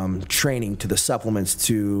training to the supplements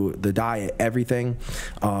to the diet, everything.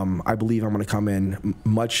 I believe I'm going to come in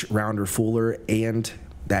much rounder, fuller, and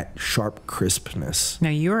that sharp crispness. Now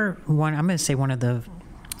you're one. I'm going to say one of the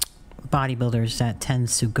bodybuilders that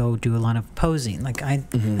tends to go do a lot of posing. Like I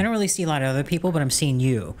don't really see a lot of other people, but I'm seeing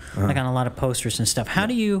you like on a lot of posters and stuff. How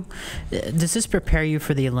do you? Does this prepare you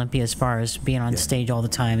for the Olympia as far as being on stage all the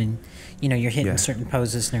time and you're hitting certain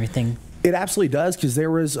poses and everything? It absolutely does, because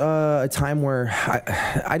there was a time where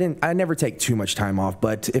I never take too much time off,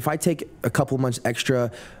 but if I take a couple months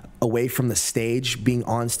extra away from the stage, being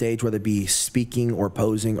on stage, whether it be speaking or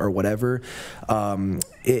posing or whatever,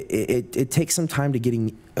 it takes some time to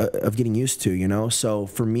getting used to, So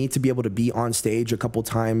for me to be able to be on stage a couple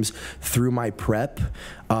times through my prep,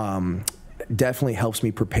 definitely helps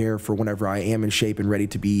me prepare for whenever I am in shape and ready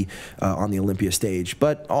to be on the Olympia stage.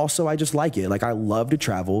 But also, I just like it. Like, I love to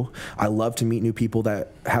travel. I love to meet new people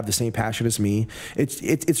that have the same passion as me.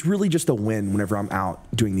 It's really just a win whenever I'm out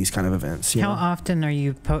doing these kind of events. How often are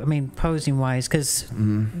you, posing wise? Because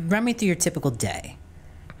run me through your typical day.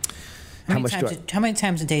 How many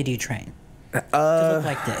times a day do you train to look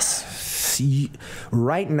like this?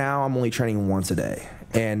 Right now, I'm only training once a day,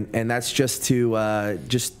 and that's just to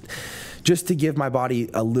just to give my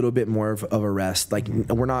body a little bit more of a rest. Like,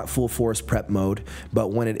 we're not full force prep mode,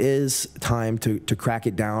 but when it is time to crack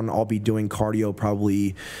it down, I'll be doing cardio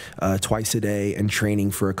probably twice a day and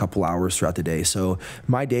training for a couple hours throughout the day. So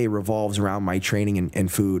my day revolves around my training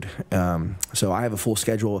and food. So I have a full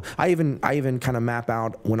schedule. I even kind of map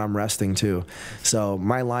out when I'm resting too. So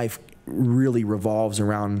my life really revolves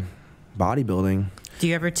around bodybuilding. Do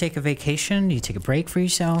you ever take a vacation? Do you take a break for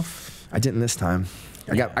yourself? I didn't this time.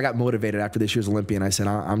 I got motivated after this year's Olympia, and I said,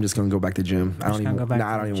 I'm just going to go back to gym. I don't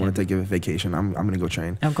even want to take a vacation. I'm going to go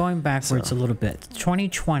train. Now, going backwards a little bit,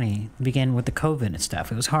 2020 began with the COVID and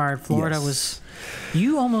stuff. It was hard. Florida was,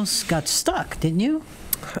 you almost got stuck, didn't you?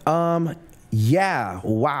 Yeah.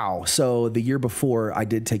 Wow. So the year before, I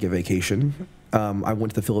did take a vacation. I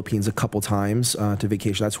went to the Philippines a couple times to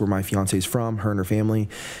vacation. That's where my fiance is from, her and her family.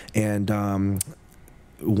 And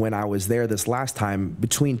when I was there this last time,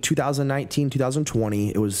 between 2019 2020,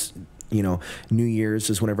 it was, New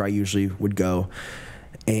Year's is whenever I usually would go.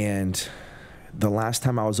 And the last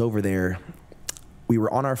time I was over there, we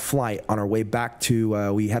were on our flight on our way back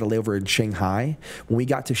to, we had a layover in Shanghai. When we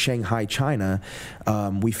got to Shanghai, China,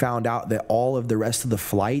 we found out that all of the rest of the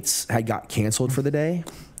flights had got canceled for the day.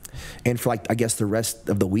 And for I guess the rest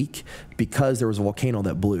of the week, because there was a volcano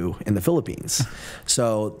that blew in the Philippines.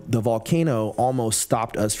 So the volcano almost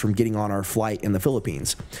stopped us from getting on our flight in the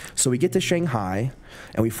Philippines. So we get to Shanghai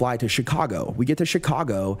and we fly to Chicago. We get to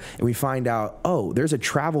Chicago and we find out, oh, there's a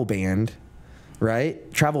travel ban,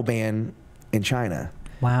 right? Travel ban in China.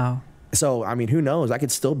 Wow. So, I mean, who knows? I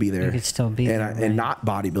could still be there. You could still be there. And not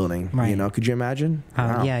bodybuilding. Right. Could you imagine?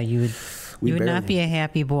 Wow. Yeah, you would not be a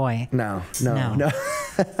happy boy. No.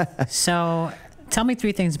 So, tell me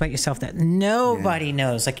 3 things about yourself that nobody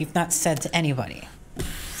knows, like you've not said to anybody.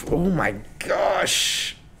 Oh my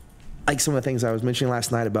gosh. Like some of the things I was mentioning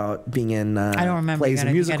last night about being in I don't remember. plays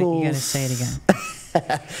and musicals. You gotta say it again.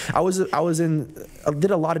 I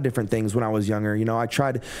did a lot of different things when I was younger. I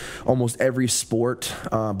tried almost every sport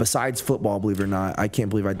besides football, believe it or not. I can't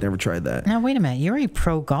believe I'd never tried that. Now, wait a minute. You're a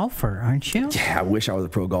pro golfer, aren't you? Yeah, I wish I was a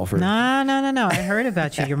pro golfer. No. I heard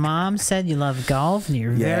about you. Your mom said you love golf and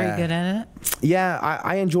you're very good at it. Yeah,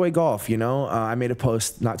 I enjoy golf, I made a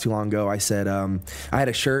post not too long ago. I said, I had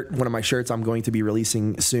a shirt. One of my shirts I'm going to be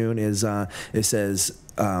releasing soon is, it says,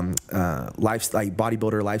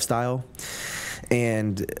 bodybuilder lifestyle.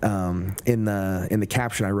 And in the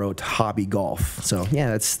caption, I wrote hobby golf. So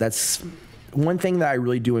yeah, that's one thing that I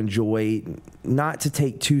really do enjoy, not to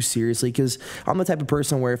take too seriously, because I'm the type of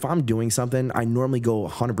person where if I'm doing something, I normally go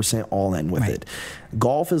 100% all in with it.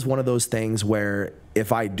 Golf is one of those things where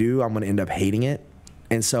if I do, I'm going to end up hating it.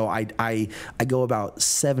 And so I go about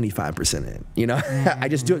 75% in, I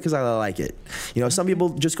just do it because I like it. Some people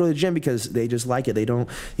just go to the gym because they just like it. They don't,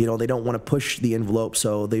 they don't want to push the envelope.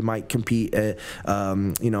 So they might compete at,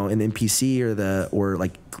 in the NPC or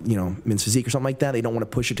men's physique or something like that. They don't want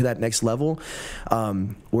to push it to that next level.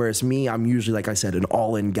 Whereas me, I'm usually, like I said, an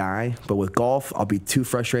all-in guy. But with golf, I'll be too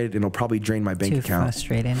frustrated and it'll probably drain my bank account. Too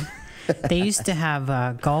frustrated. They used to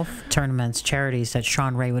have golf tournaments, charities that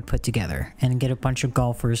Sean Ray would put together and get a bunch of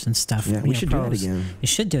golfers and stuff. Yeah, we should do it again. You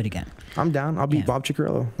should do it again. I'm down. I'll beat Bob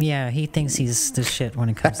Ciccarello. Yeah, he thinks he's the shit when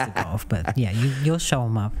it comes to golf, but yeah, you'll show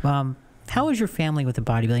him up. How was your family with the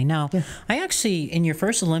bodybuilding? Now, I actually, in your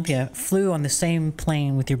first Olympia, flew on the same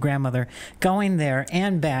plane with your grandmother, going there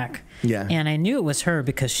and back. Yeah. And I knew it was her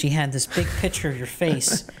because she had this big picture of your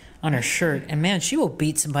face on her shirt. And man, she will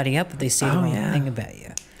beat somebody up if they say the wrong thing about you.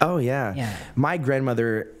 Oh, yeah. My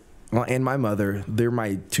grandmother Well, and my mother, they're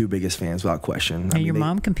my two biggest fans without question. And your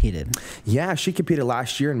mom competed. Yeah, she competed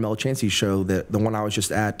last year in Mel Chancey's show, the one I was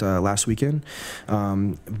just at last weekend.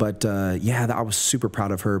 Yeah, I was super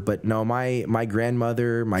proud of her. But no, my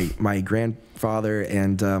grandmother, my grandfather,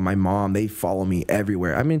 and my mom, they follow me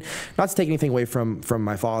everywhere. I mean, not to take anything away from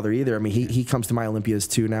my father either. I mean, he comes to my Olympias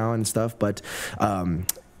too now and stuff. But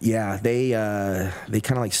yeah, they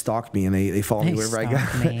kind of like stalked me, and they follow me wherever I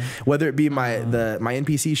go. Whether it be my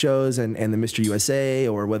NPC shows and the Mr. USA,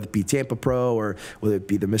 or whether it be Tampa Pro, or whether it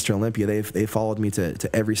be the Mr. Olympia, they followed me to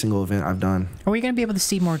every single event I've done. Are we going to be able to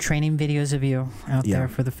see more training videos of you out there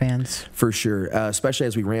for the fans? For sure, especially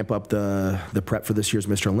as we ramp up the prep for this year's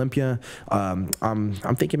Mr. Olympia. I'm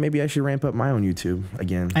thinking maybe I should ramp up my own YouTube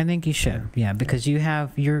again. I think you should, yeah, because you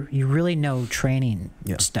really know training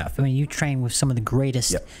stuff. I mean, you train with some of the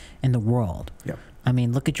greatest in the world. Yeah. I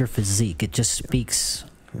mean, look at your physique. It just speaks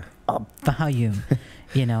volume,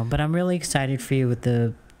 you know. But I'm really excited for you with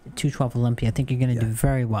the 212 Olympia. I think you're going to do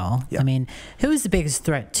very well. I mean, who is the biggest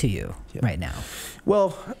threat to you right now?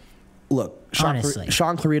 Well, look, honestly,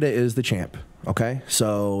 Sean Clarita is the champ. Okay,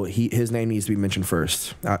 so his name needs to be mentioned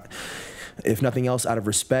first. If nothing else, out of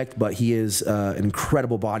respect, but he is an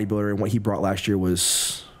incredible bodybuilder, and what he brought last year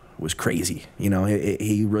was crazy. You know,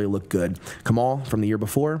 he really looked good. Kamal from the year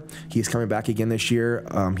before, he's coming back again this year.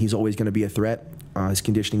 He's always going to be a threat. His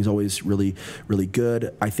conditioning is always really, really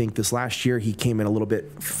good. I think this last year he came in a little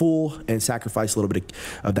bit full and sacrificed a little bit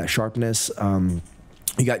of that sharpness.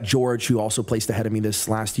 You got George, who also placed ahead of me this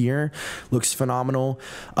last year, looks phenomenal.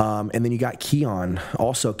 And then you got Keon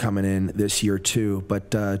also coming in this year too.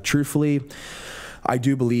 But truthfully, I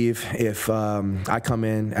do believe if I come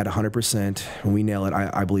in at 100% and we nail it,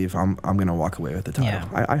 I believe I'm going to walk away with the title.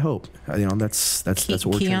 Yeah. I hope. You know, that's what we're training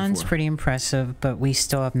for. Keon's pretty impressive, but we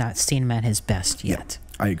still have not seen him at his best yet.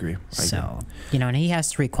 I agree. You know, and he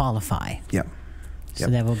has to requalify. Yeah. So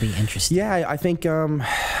that will be interesting. Yeah, I think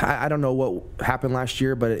I don't know what happened last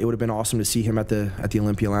year, but it would have been awesome to see him at the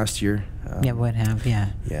Olympia last year. Yeah, would have.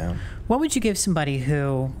 Yeah. Yeah. What would you give somebody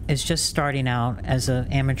who is just starting out as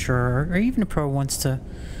an amateur, or even a pro, wants to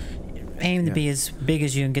aim to be as big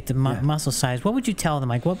as you and get the muscle size? What would you tell them?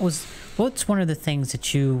 Like, what's one of the things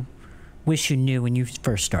that you wish you knew when you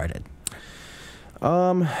first started?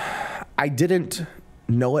 I didn't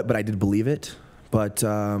know it, but I did believe it. But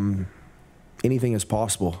anything is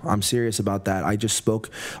possible. I'm serious about that. I just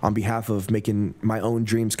spoke on behalf of making my own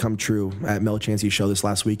dreams come true at Mel Chancey's show this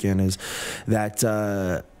last weekend, is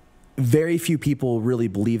that very few people really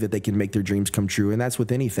believe that they can make their dreams come true, and that's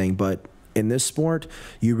with anything. But in this sport,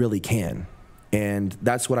 you really can. And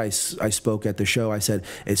that's what I spoke at the show. I said,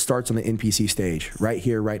 it starts on the NPC stage, right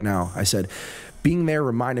here, right now. I said, being there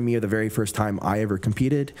reminded me of the very first time I ever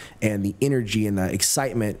competed, and the energy and the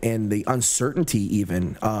excitement and the uncertainty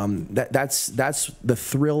even. That's the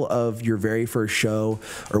thrill of your very first show,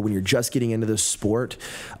 or when you're just getting into this sport.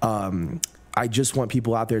 I just want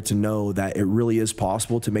people out there to know that it really is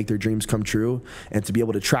possible to make their dreams come true, and to be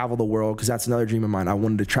able to travel the world, because that's another dream of mine. I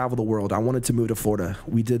wanted to travel the world. I wanted to move to Florida.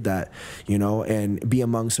 We did that, you know, and be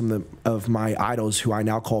among some of my idols who I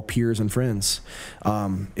now call peers and friends.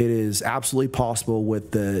 It is absolutely possible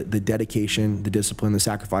with the dedication, the discipline, the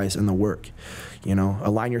sacrifice, and the work. You know,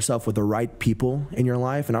 align yourself with the right people in your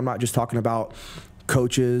life, and I'm not just talking about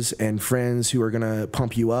coaches and friends who are going to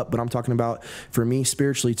pump you up, but I'm talking about, for me,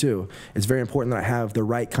 spiritually too. It's very important that I have the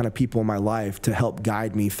right kind of people in my life to help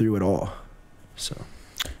guide me through it all. So,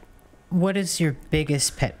 what is your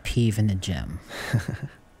biggest pet peeve in the gym?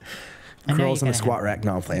 Curls on the squat rack.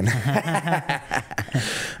 No, I'm playing.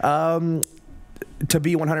 To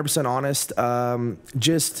be 100% honest,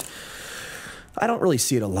 I don't really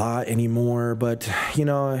see it a lot anymore, but, you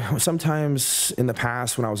know, sometimes in the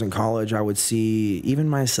past when I was in college, I would see even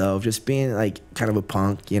myself just being like kind of a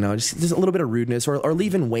punk, you know, just a little bit of rudeness, or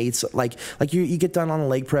leaving weights. Like you get done on a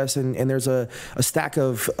leg press, and there's a stack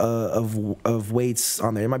of weights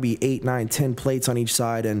on there. It might be 8, 9, 10 plates on each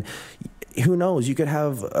side, and who knows, you could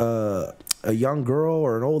have a young girl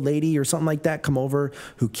or an old lady or something like that come over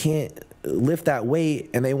who can't lift that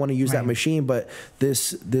weight, and they want to use that machine, but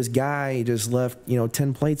this guy just left, you know,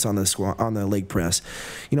 10 plates on the leg press,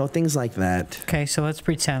 you know, things like that. Okay, so let's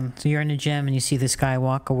pretend you're in the gym and you see this guy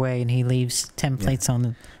walk away and he leaves 10 plates on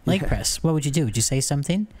the leg press. What would you do? Would you say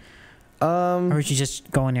something? Or would you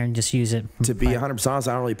just go in there and just use it? To be 100% honest,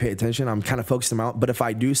 I don't really pay attention. I'm kind of focused them out. But if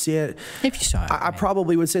I do see it, if you saw it, I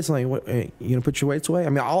probably would say something. What, you gonna put your weights away? I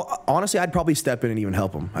mean, honestly, I'd probably step in and even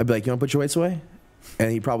help him. I'd be like, you wanna put your weights away?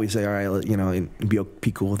 And he'd probably say, all right, you know, and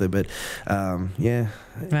be cool with it. But yeah.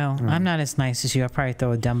 Well, I'm not as nice as you. I'd probably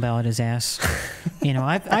throw a dumbbell at his ass. You know,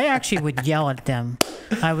 I actually would yell at them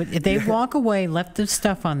I would if they walk away, left the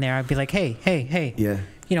stuff on there. I'd be like, hey. Yeah.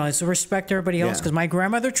 You know, it's a respect to everybody else Yeah. because my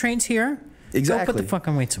grandmother trains here. Exactly. Go put the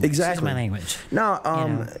fucking weights away. Exactly. Excuse my language.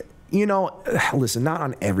 No, listen, not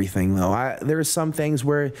on everything though. There are some things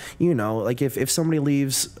where, like if somebody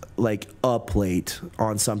leaves like a plate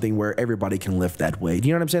on something where everybody can lift that weight.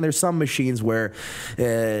 You know what I'm saying? There's some machines where,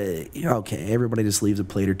 okay, everybody just leaves a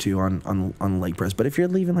plate or two on leg press. But if you're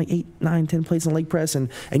leaving like 8, 9, 10 plates on leg press and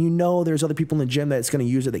there's other people in the gym that's going to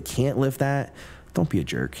use it that can't lift that, don't be a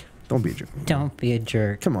jerk. Don't be a jerk. Don't be a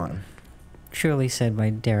jerk. Come on. Truly said by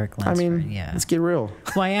Derek Lunsford. Yeah. Let's get real.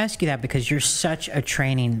 Well, I ask you that because you're such a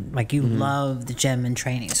training, like you love the gym and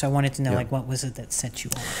training. So I wanted to know, like, what was it that set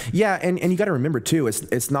you off? Yeah, and you got to remember too,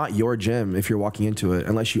 it's not your gym if you're walking into it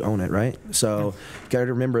unless you own it, right? So you got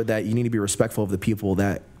to remember that you need to be respectful of the people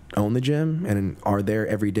that own the gym and are there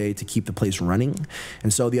every day to keep the place running.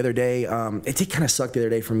 And so the other day, it did kind of suck the other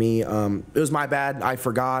day for me. It was my bad. I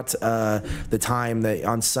forgot the time that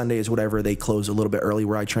on Sundays, whatever, they close a little bit early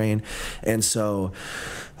where I train. And so,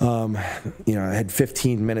 I had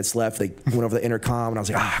 15 minutes left. They went over the intercom and I was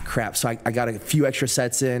like, crap. So I got a few extra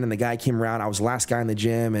sets in and the guy came around. I was the last guy in the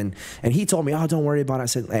gym and he told me, don't worry about it. I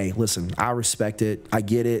said, hey, listen, I respect it. I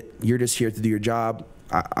get it. You're just here to do your job.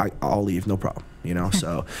 I'll leave, no problem,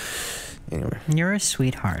 so anyway. You're a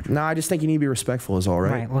sweetheart. No, I just think you need to be respectful is all,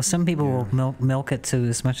 right? Right. Well, some people will milk it to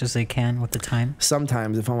as much as they can with the time.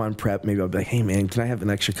 Sometimes if I'm on prep, maybe I'll be like, hey, man, can I have an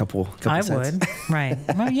extra couple I sets? would. Right.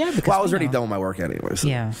 Well, yeah, because I was already done with my workout anyway. So.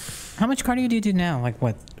 Yeah. How much cardio do you do now? Like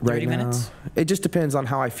what, 30 minutes? It just depends on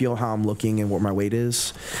how I feel, how I'm looking, and what my weight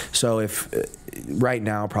is. So if right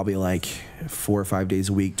now, probably like 4 or 5 days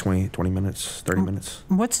a week, 20 minutes, 30 minutes.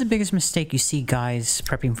 What's the biggest mistake you see guys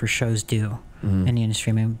prepping for shows do in the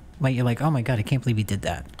industry? I mean, like you're like, oh my God, I can't believe he did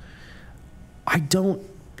that. I don't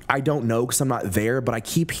know because I'm not there, but I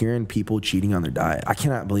keep hearing people cheating on their diet. I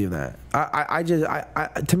cannot believe that.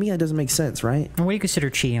 To me, that doesn't make sense, right? And what do you consider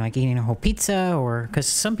cheating? Like eating a whole pizza, or because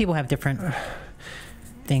some people have different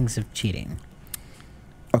things of cheating.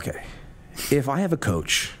 Okay, if I have a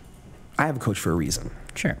coach for a reason.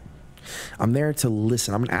 Sure. I'm there to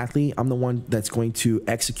listen. I'm an athlete. I'm the one that's going to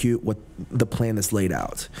execute what the plan that's laid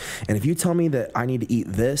out. And if you tell me that I need to eat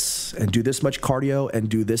this and do this much cardio and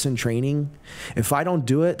do this in training, if I don't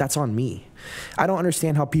do it, that's on me. I don't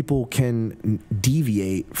understand how people can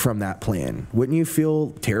deviate from that plan. Wouldn't you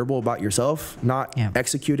feel terrible about yourself not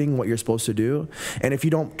executing what you're supposed to do? And if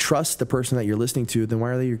you don't trust the person that you're listening to, then why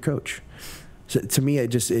are they your coach? So to me,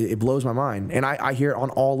 it blows my mind. And I hear it on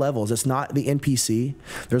all levels. It's not the NPC.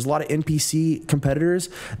 There's a lot of NPC competitors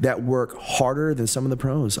that work harder than some of the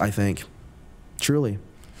pros, I think. Truly.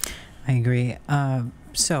 I agree.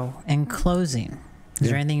 So, in closing, is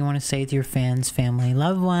there anything you want to say to your fans, family,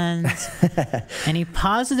 loved ones? Any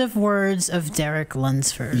positive words of Derek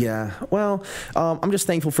Lunsford? Yeah. Well, I'm just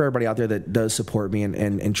thankful for everybody out there that does support me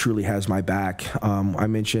and truly has my back. I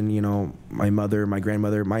mentioned, my mother, my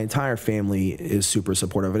grandmother, my entire family is super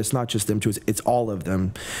supportive. It's not just them two, it's all of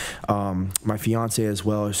them. My fiance as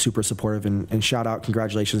well is super supportive and shout out,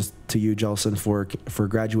 congratulations to you, Jelson, for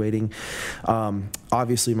graduating.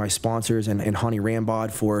 Obviously my sponsors and Hani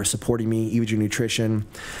Rambod for supporting me, Evogen Nutrition,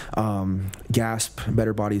 Gasp,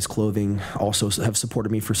 Better Bodies Clothing also have supported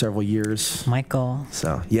me for several years. Michael.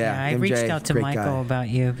 So yeah, I MJ, reached out to Michael guy. about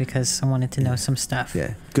you because I wanted to know some stuff.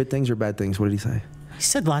 Yeah, good things or bad things? What did he say? He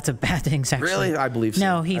said lots of bad things, actually. Really? I believe so.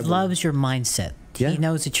 No, he loves your mindset. Yeah. He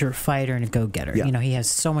knows that you're a fighter and a go-getter. Yeah. He has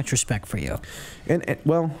so much respect for you. And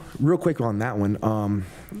well, real quick on that one,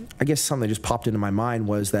 I guess something that just popped into my mind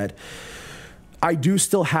was that I do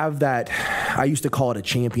still have that, I used to call it a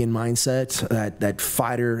champion mindset, that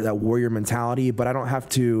fighter, that warrior mentality, but I don't have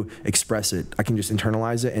to express it. I can just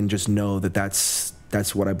internalize it and just know that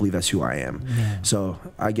that's what I believe, that's who I am. Yeah. So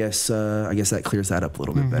I guess that clears that up a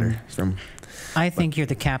little bit better. I think you're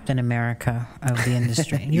the Captain America of the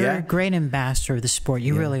industry. You're a great ambassador of the sport.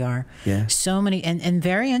 You really are. Yeah. So many, and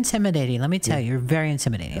very intimidating. Let me tell you, you're very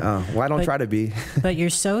intimidating. Oh, well, I don't try to be. But you're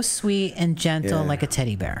so sweet and gentle like a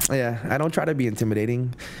teddy bear. Yeah, I don't try to be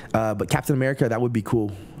intimidating. But Captain America, that would be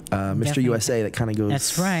cool. Mr. Definitely. USA, that kind of goes.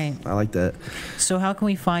 That's right. I like that. So how can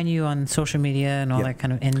we find you on social media and all that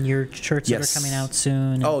kind of, and your shirts that are coming out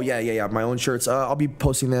soon? Oh, yeah. My own shirts. I'll be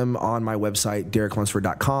posting them on my website,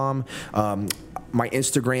 dereklunsford.com. my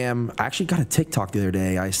Instagram. I actually got a TikTok the other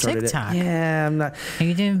day. I started TikTok? it. Yeah, I'm not. Are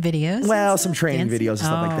you doing videos? Well, some training Dancing? videos and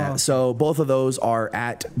stuff like Oh. that. So both of those are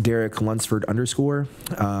at Derek Lunsford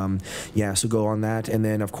 _. Yeah, so go on that. And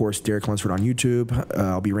then, of course, Derek Lunsford on YouTube.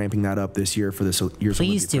 I'll be ramping that up this year for this year's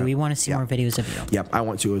Please Olympia do. prep. We want to see Yeah. more videos of you. Yep, I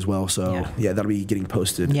want to as well. So, Yeah. yeah, that'll be getting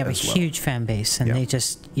posted You have a as well. huge fan base, and Yeah.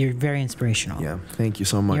 you're very inspirational. Yeah, thank you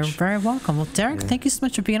so much. You're very welcome. Well, Derek, thank you so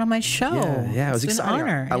much for being on my show. Yeah, it was It's exciting. an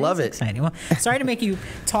honor. I love is it. Exciting. Well, sorry to make you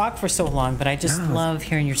talk for so long, but I just love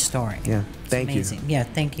hearing your story. Yeah, It's thank you. amazing. Yeah,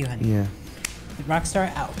 thank you, honey. Yeah.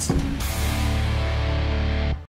 Rockstar out.